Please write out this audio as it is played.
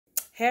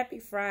Happy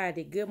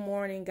Friday. Good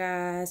morning,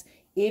 guys.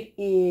 It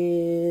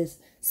is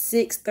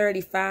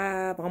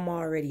 6:35. I'm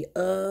already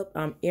up.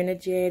 I'm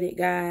energetic,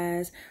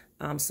 guys.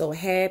 I'm so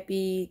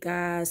happy,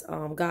 guys.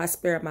 God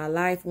spared my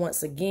life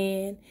once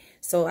again.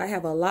 So I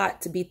have a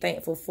lot to be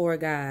thankful for,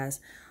 guys.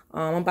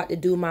 I'm about to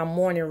do my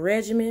morning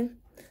regimen.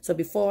 So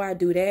before I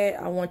do that,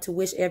 I want to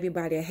wish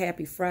everybody a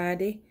happy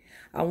Friday.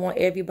 I want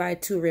everybody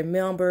to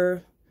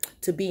remember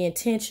to be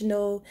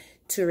intentional,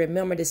 to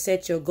remember to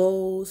set your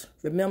goals.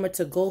 Remember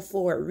to go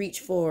forward, reach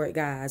forward,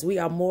 guys. We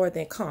are more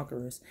than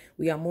conquerors.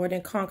 We are more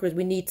than conquerors.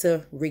 We need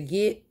to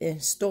get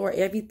and store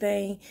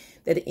everything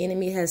that the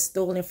enemy has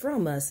stolen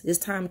from us. It's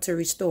time to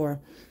restore.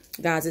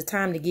 Guys, it's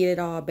time to get it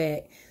all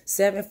back.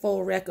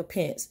 Sevenfold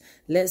recompense.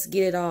 Let's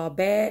get it all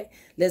back.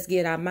 Let's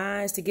get our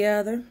minds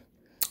together.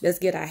 Let's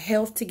get our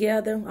health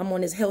together. I'm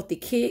on this healthy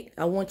kick.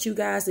 I want you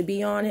guys to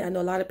be on it. I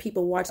know a lot of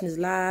people watching this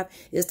live.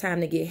 It's time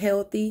to get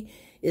healthy.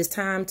 It's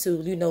time to,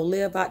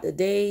 live out the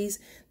days,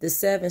 the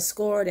 7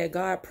 score that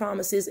God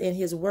promises in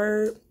his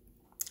word.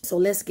 So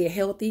let's get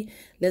healthy.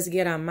 Let's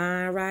get our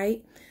mind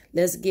right.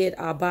 Let's get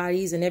our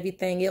bodies and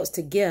everything else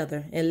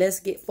together. And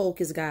let's get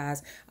focused,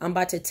 guys. I'm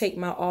about to take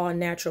my all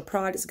natural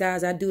products,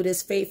 guys. I do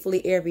this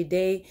faithfully every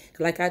day.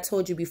 Like I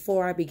told you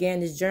before I began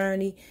this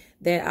journey,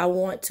 that I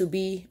want to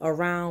be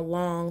around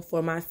long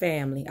for my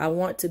family. I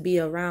want to be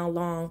around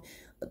long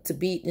to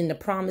be in the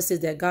promises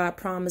that God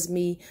promised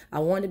me. I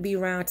want to be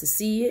around to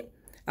see it.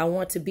 I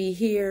want to be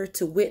here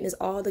to witness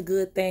all the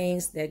good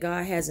things that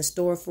God has in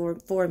store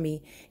for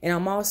me. And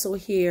I'm also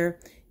here,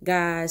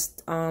 guys,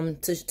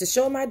 to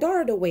show my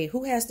daughter the way.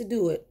 Who has to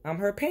do it? I'm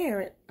her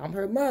parent. I'm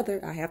her mother.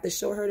 I have to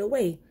show her the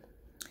way.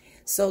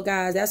 So,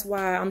 guys, that's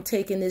why I'm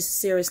taking this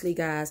seriously,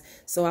 guys.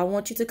 So I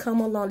want you to come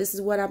along. This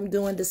is what I'm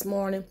doing this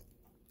morning.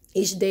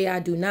 Each day I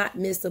do not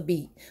miss a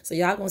beat. So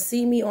y'all gonna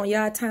see me on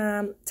y'all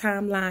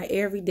timeline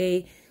every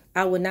day.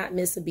 I will not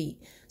miss a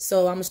beat.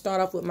 So I'm gonna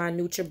start off with my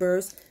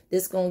NutriBurst.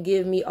 This gonna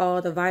give me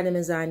all the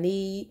vitamins I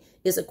need.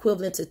 It's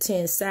equivalent to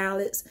 10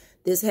 salads.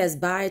 This has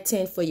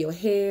biotin for your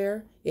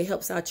hair. It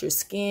helps out your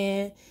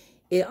skin.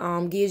 It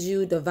gives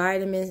you the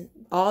vitamins,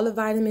 all the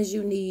vitamins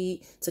you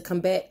need to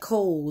combat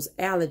colds,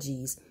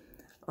 allergies.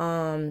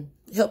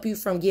 Help you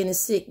from getting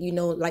sick.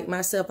 Like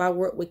myself, I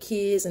work with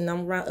kids and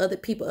I'm around other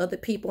people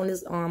on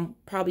this,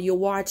 probably you're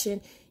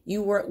watching,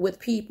 you work with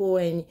people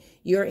and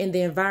you're in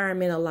the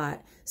environment a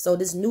lot. So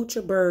this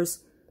NutriBurst,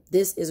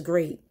 this is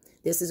great.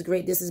 This is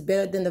great. This is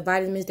better than the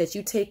vitamins that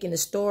you take in the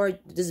store.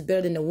 This is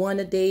better than the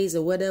One-A-Days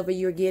or whatever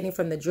you're getting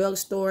from the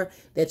drugstore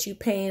that you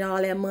paying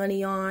all that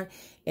money on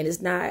and it's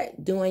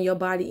not doing your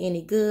body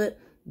any good.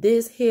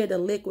 This here, the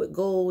liquid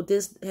gold,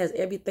 this has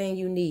everything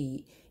you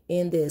need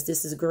in this.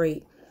 This is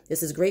great.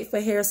 This is great for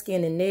hair,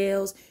 skin, and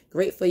nails.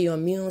 Great for your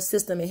immune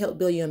system. It helps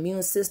build your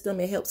immune system.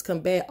 It helps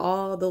combat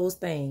all those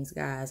things,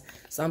 guys.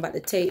 So I'm about to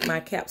take my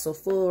capsule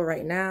full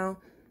right now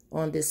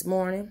on this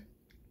morning.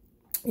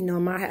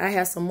 I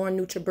have some more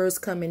NutriBurst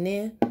coming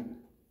in.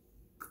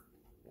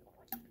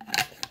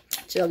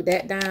 Chug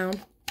that down.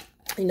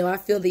 I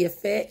feel the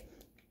effect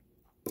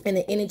and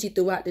the energy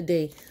throughout the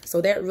day.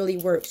 So that really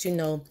works,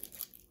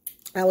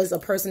 I was a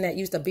person that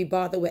used to be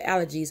bothered with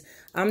allergies.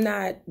 I'm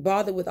not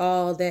bothered with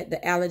all that, the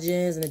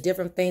allergens and the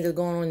different things that are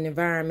going on in the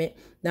environment.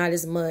 Not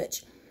as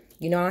much.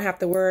 I don't have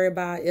to worry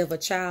about if a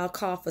child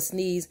cough or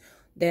sneeze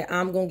that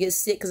I'm going to get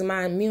sick because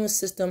my immune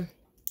system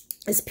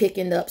is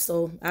picking up.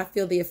 So I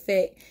feel the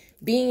effect.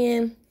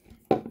 Being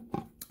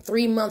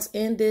 3 months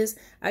in this,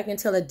 I can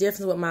tell a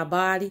difference with my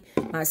body,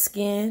 my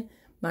skin.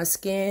 My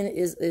skin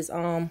is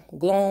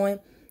glowing.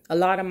 A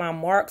lot of my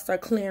marks are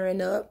clearing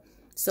up.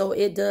 So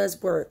it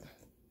does work.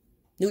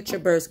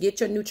 NutriBurst. Get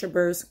your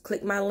NutriBurst.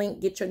 Click my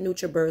link. Get your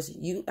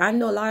NutriBurst. I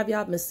know a lot of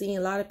y'all been seeing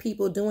a lot of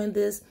people doing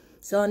this,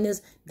 selling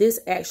this. This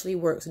actually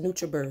works.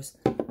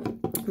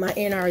 NutriBurst. My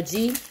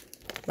NRG.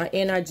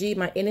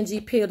 My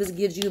energy pill. This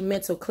gives you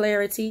mental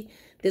clarity.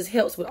 This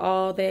helps with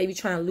all that. If you're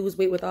trying to lose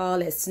weight with all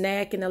that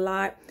snacking a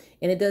lot,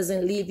 and it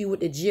doesn't leave you with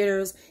the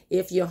jitters.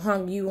 If you're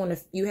hungry,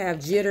 you have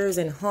jitters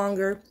and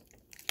hunger.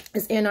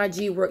 This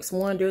NRG works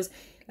wonders.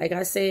 Like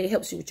I said, it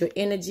helps you with your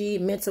energy,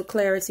 mental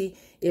clarity.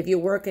 If you're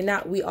working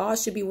out, we all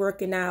should be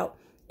working out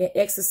and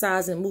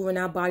exercising, moving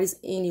our bodies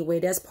anyway.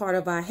 That's part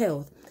of our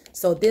health.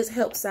 So this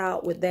helps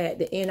out with that,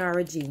 the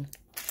NRG.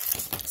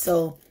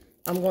 So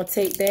I'm going to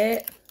take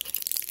that.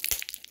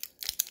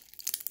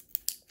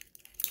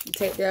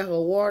 Take that with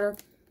water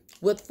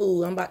with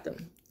food. I'm about to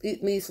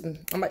eat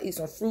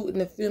some fruit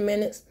in a few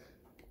minutes.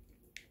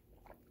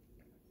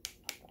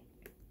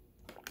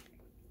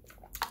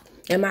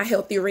 And my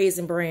healthy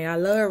Raisin Bran. I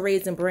love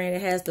Raisin Bran.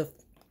 It has the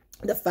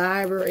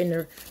fiber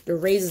and the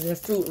raisins and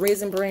fruit.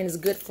 Raisin Bran is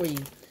good for you.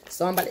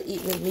 So I'm about to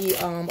eat with me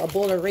a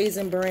bowl of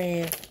Raisin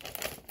Bran.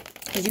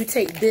 And you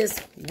take this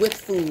with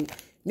food.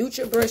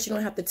 NutriBurst you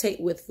don't have to take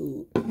with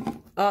food.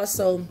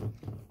 Also, I'm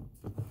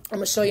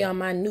going to show y'all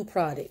my new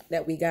product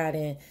that we got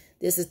in.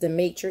 This is the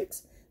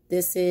Matrix.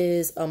 This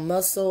is a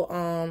muscle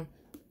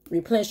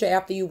replenisher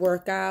after you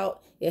work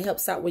out. It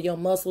helps out with your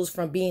muscles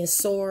from being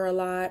sore a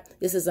lot.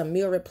 This is a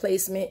meal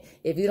replacement.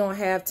 If you don't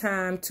have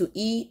time to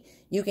eat,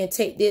 You can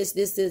take this.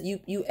 This is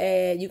you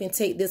can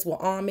take this with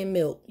almond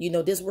milk. You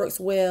know, this works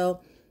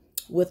well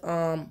with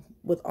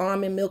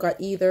almond milk, or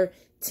either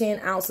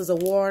 10 ounces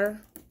of water.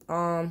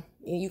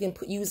 You can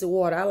use the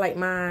water. I like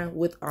mine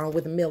with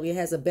milk. It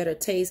has a better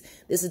taste.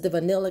 This is the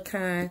vanilla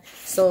kind.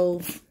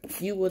 So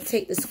you will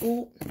take the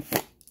scoop.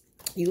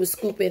 You will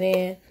scoop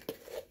it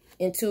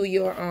into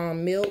your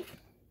milk.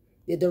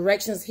 The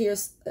directions here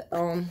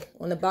on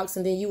the box,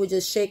 and then you would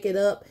just shake it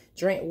up.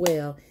 Drink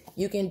well.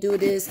 You can do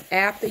this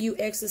after you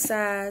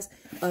exercise.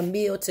 A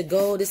meal to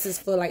go. This is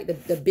for like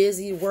the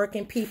busy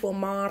working people,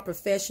 mom,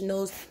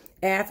 professionals,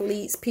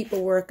 athletes,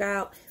 people work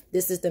out.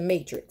 This is the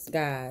matrix,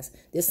 guys.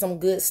 There's some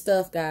good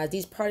stuff, guys.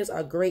 These products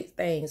are great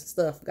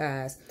stuff,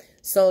 guys.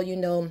 So, you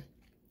know,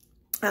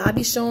 I'll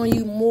be showing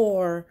you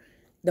more.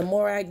 The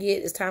more I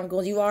get as time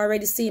goes, you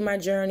already see my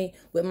journey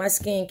with my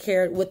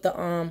skincare, with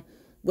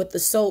the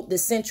soap, the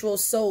sensual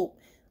soap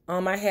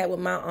I had with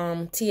my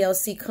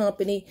TLC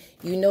company.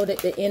 You know that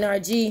the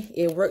NRG,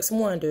 it works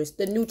wonders.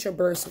 The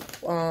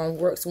NutriBurst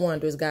works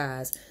wonders,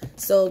 guys.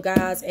 So,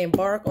 guys,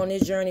 embark on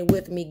this journey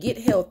with me. Get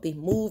healthy.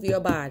 Move your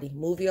body.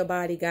 Move your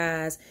body,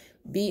 guys.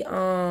 Be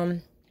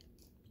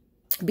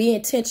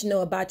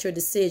intentional about your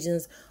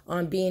decisions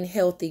on being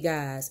healthy,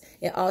 guys.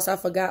 And also, I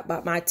forgot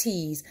about my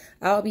teas.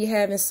 I'll be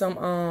having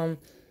some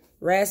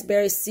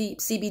raspberry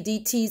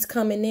CBD teas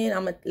coming in.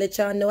 I'm going to let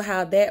y'all know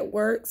how that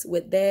works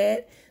with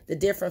that. The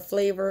different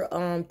flavor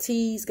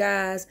teas,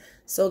 guys.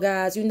 So,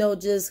 guys, you know,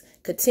 just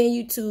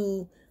continue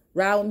to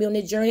ride with me on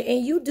the journey.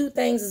 And you do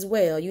things as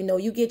well. You know,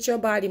 you get your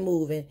body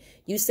moving.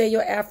 You say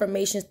your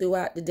affirmations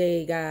throughout the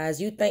day, guys.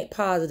 You think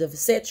positive.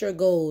 Set your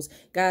goals.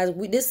 Guys,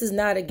 this is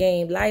not a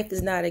game. Life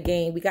is not a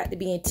game. We got to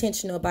be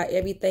intentional about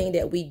everything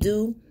that we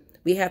do.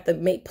 We have to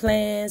make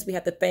plans. We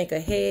have to think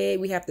ahead.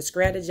 We have to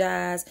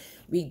strategize.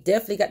 We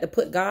definitely got to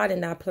put God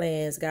in our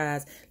plans,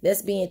 guys.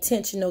 Let's be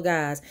intentional,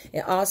 guys.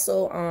 And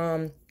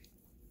also,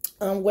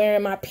 I'm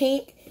wearing my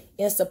pink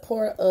in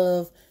support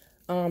of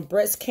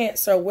breast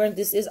cancer awareness.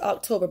 This is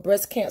October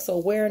breast cancer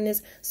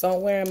awareness. So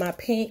I'm wearing my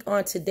pink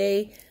on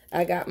today.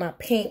 I got my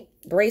pink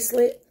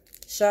bracelet.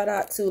 Shout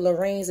out to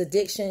Lorraine's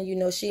Addiction. You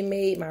know, she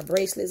made my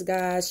bracelets,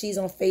 guys. She's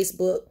on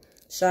Facebook.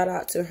 Shout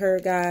out to her,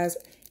 guys,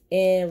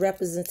 in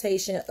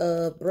representation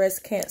of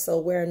breast cancer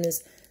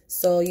awareness.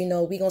 So, you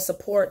know, we're going to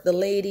support the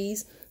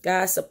ladies.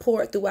 Guys,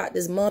 support throughout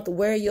this month.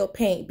 Wear your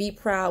pink. Be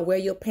proud. Wear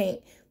your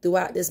pink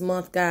throughout this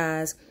month,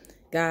 guys.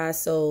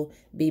 Guys, so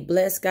be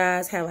blessed,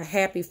 guys. Have a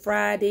happy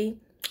Friday.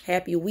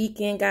 Happy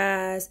weekend,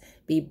 guys.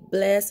 Be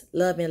blessed,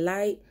 love, and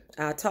light.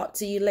 I'll talk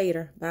to you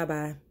later.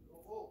 Bye-bye.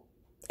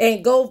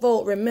 And go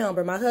vote.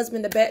 Remember, my husband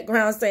in the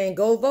background saying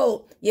go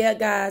vote. Yeah,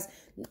 guys.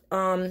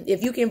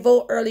 If you can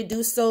vote early,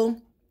 do so.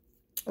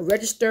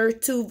 Register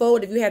to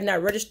vote. If you have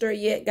not registered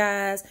yet,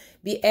 guys,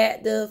 be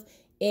active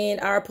in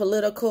our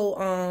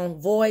political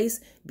voice.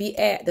 Be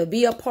active.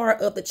 Be a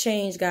part of the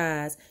change,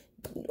 guys.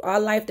 Our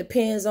life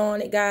depends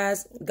on it,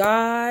 guys.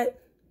 God,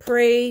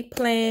 pray,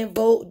 plan,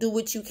 vote, do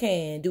what you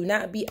can. Do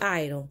not be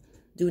idle.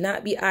 Do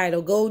not be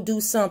idle. Go do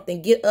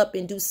something. Get up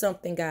and do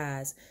something,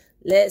 guys.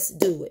 Let's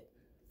do it.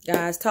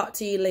 Guys, talk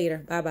to you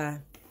later. Bye-bye.